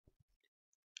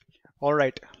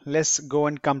Alright, let's go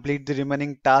and complete the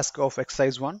remaining task of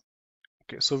exercise 1.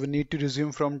 Okay, so we need to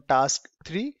resume from task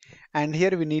 3, and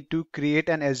here we need to create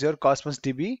an Azure Cosmos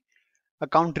DB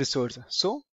account resource.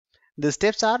 So the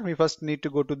steps are, we first need to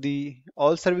go to the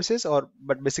all services,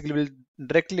 but basically we'll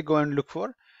directly go and look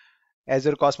for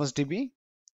Azure Cosmos DB,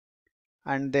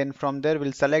 and then from there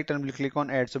we'll select and we'll click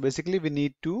on add. So basically we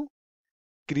need to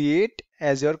create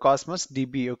Azure Cosmos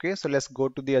DB. Okay, so let's go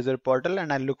to the Azure portal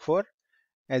and I'll look for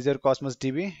Azure Cosmos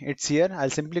DB. It's here. I'll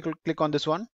simply click on this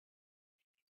one.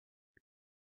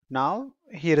 Now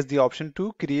here is the option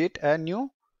to create a new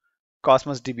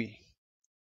Cosmos DB.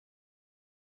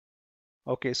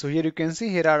 Okay, so here you can see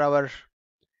here are our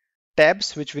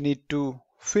tabs which we need to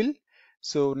fill.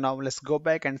 So now let's go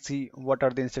back and see what are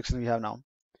the instructions we have now.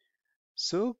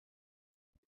 So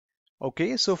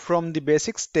okay, so from the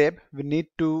basics tab we need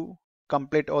to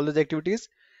complete all those activities.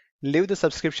 Leave the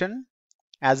subscription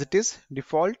as it is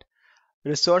default.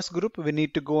 Resource group, we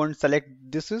need to go and select,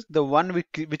 this is the one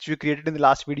which we created in the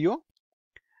last video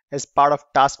as part of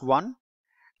task 1.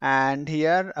 And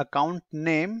here account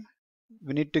name,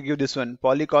 we need to give this one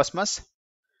polycosmos,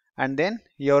 and then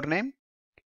your name.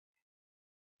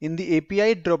 In the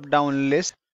API drop down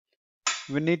list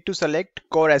we need to select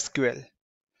core SQL,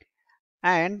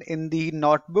 and in the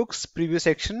notebooks preview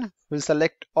section we'll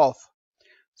select off.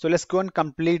 So let's go and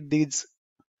complete these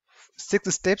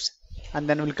 6 steps and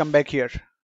then we'll come back here.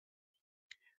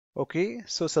 Okay,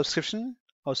 so subscription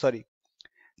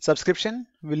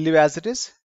will leave as it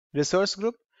is. Resource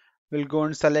group, we'll go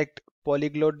and select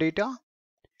polyglot data.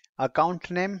 Account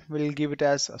name, we'll give it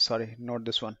as, not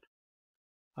this one.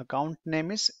 Account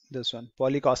name is this one,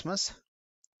 polycosmos.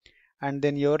 And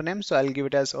then your name, so I'll give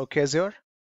it as Azure.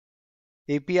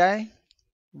 API,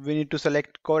 we need to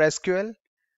select core SQL.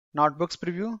 Notebooks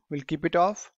preview, we'll keep it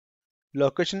off.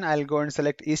 Location, I'll go and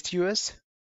select East US.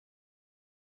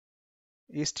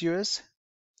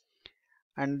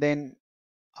 And then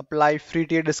apply free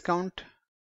tier discount,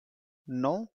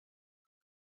 no.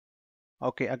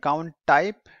 Okay, account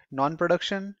type,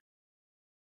 non-production.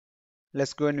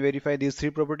 Let's go and verify these 3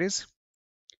 properties.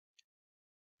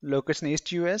 Location East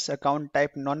US, account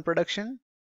type non-production,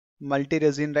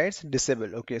 multi-resident rights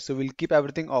disable. Okay, so we'll keep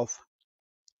everything off.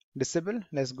 Disable.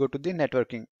 Let's go to the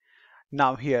networking.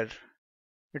 Now here,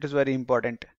 it is very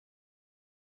important.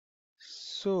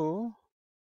 So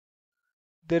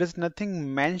there is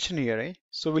nothing mentioned here, right?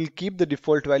 So we'll keep the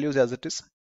default values as it is.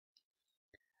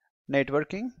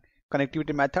 Networking,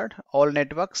 connectivity method, all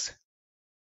networks.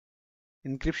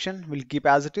 Encryption will keep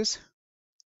as it is.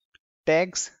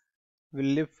 Tags will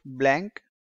leave blank.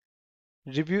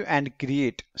 Review and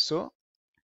create. So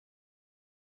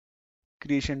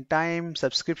creation time,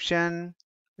 subscription,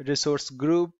 resource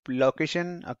group,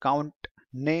 location, account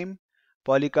name,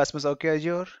 polycosmos,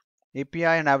 Azure, API,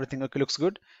 and everything. Okay, looks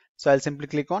good. So I'll simply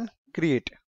click on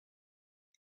create.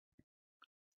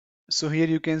 So here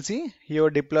you can see your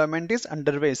deployment is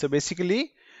underway. So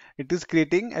basically it is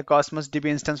creating a Cosmos DB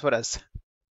instance for us.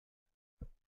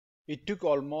 It took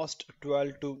almost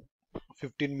 12 to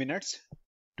 15 minutes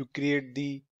to create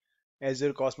the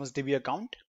Azure Cosmos DB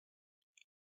account.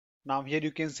 Now here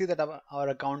you can see that our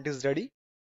account is ready.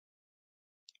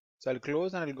 So I'll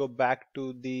close and I'll go back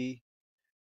to the,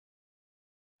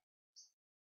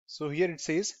 so here it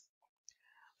says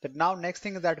that now next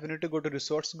thing is that we need to go to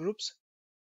resource groups.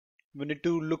 We need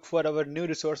to look for our new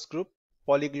resource group,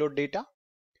 polyglot data,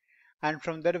 and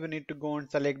from there we need to go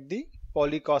and select the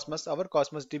polycosmos, our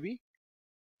Cosmos DB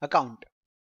account.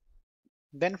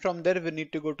 Then from there we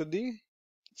need to go to the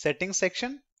settings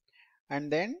section,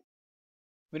 and then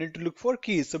we need to look for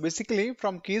keys. So basically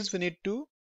from keys we need to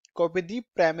copy the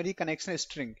primary connection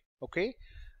string. Okay,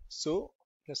 so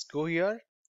let's go here.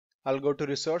 I'll go to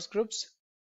resource groups,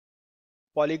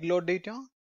 polyglot data,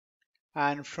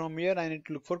 and from here I need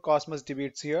to look for Cosmos DB.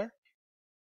 It's here.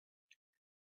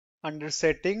 Under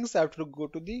settings I have to go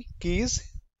to the keys.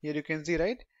 Here you can see,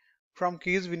 right? From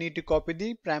keys we need to copy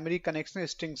the primary connection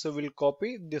string. So we'll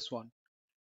copy this one,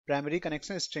 primary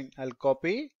connection string. I'll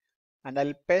copy and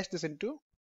I'll paste this in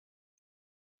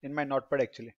my notepad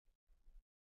actually.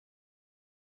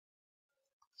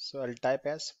 So I'll type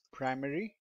as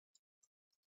primary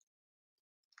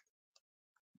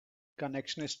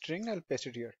connection string. I'll paste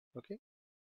it here. Okay,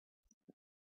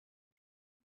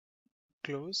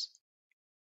 close,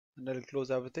 and I'll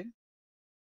close everything.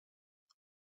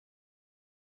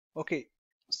 Okay,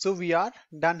 so we are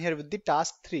done here with the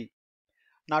task 3.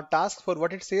 Now task 4,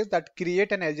 what it says that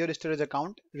create an Azure storage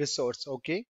account resource.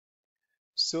 Okay,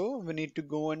 so we need to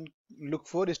go and look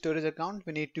for storage account.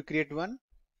 We need to create one,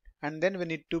 and then we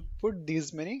need to put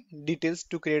these many details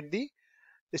to create the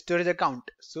storage account.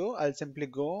 So I'll simply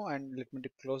go and let me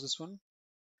close this one.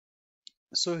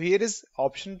 So here is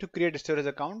option to create a storage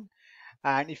account,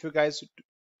 and if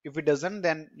it doesn't,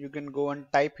 then you can go and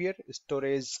type here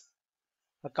storage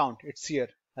account. It's here.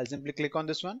 I'll simply click on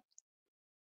this one.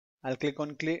 I'll click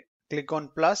on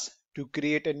plus to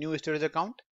create a new storage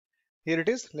account. Here it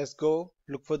is. Let's go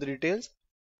look for the details.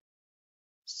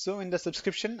 So in the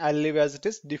subscription, I'll leave as it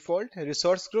is default.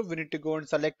 Resource group, we need to go and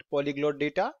select polyglot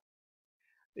data.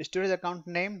 Storage account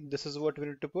name, this is what we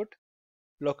need to put.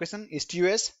 Location East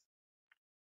US.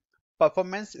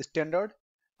 Performance standard.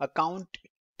 Account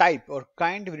type or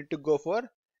kind, we need to go for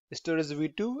storage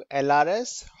v2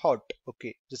 LRS hot.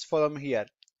 Okay, just follow me here.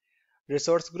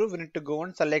 Resource group, we need to go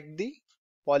and select the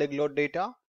polyglot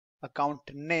data. Account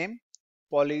name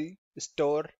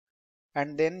polystore,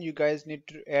 and then you guys need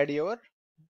to add your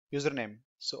username.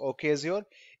 So okay, Azure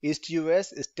East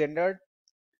US standard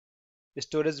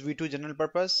storage v2 general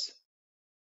purpose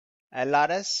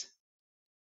LRS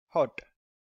hot.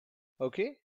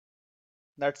 Okay,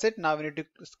 that's it. Now we need to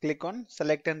click on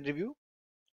select and review.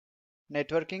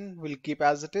 Networking will keep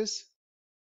as it is.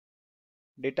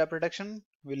 Data protection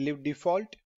will leave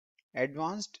default.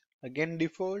 Advanced again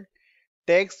default.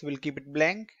 Text will keep it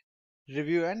blank.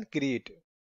 Review and create.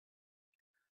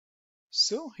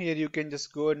 So here you can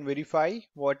just go and verify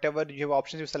whatever you have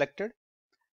options you selected.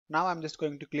 Now I'm just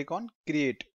going to click on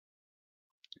create.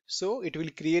 So it will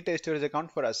create a storage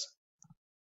account for us.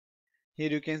 Here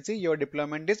you can see your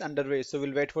deployment is underway. So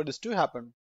we'll wait for this to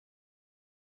happen.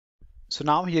 So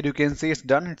now here you can see it's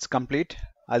done. It's complete.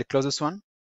 I'll close this one.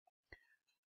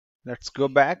 Let's go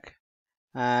back.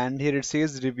 And here it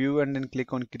says review and then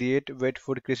click on create. Wait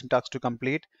for creation tasks to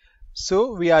complete.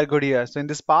 So we are good here. So in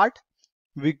this part,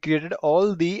 we created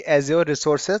all the Azure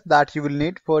resources that you will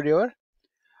need for your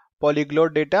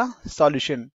polyglot data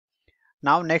solution.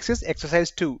 Now next is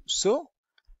exercise 2. So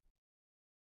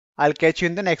I'll catch you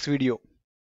in the next video.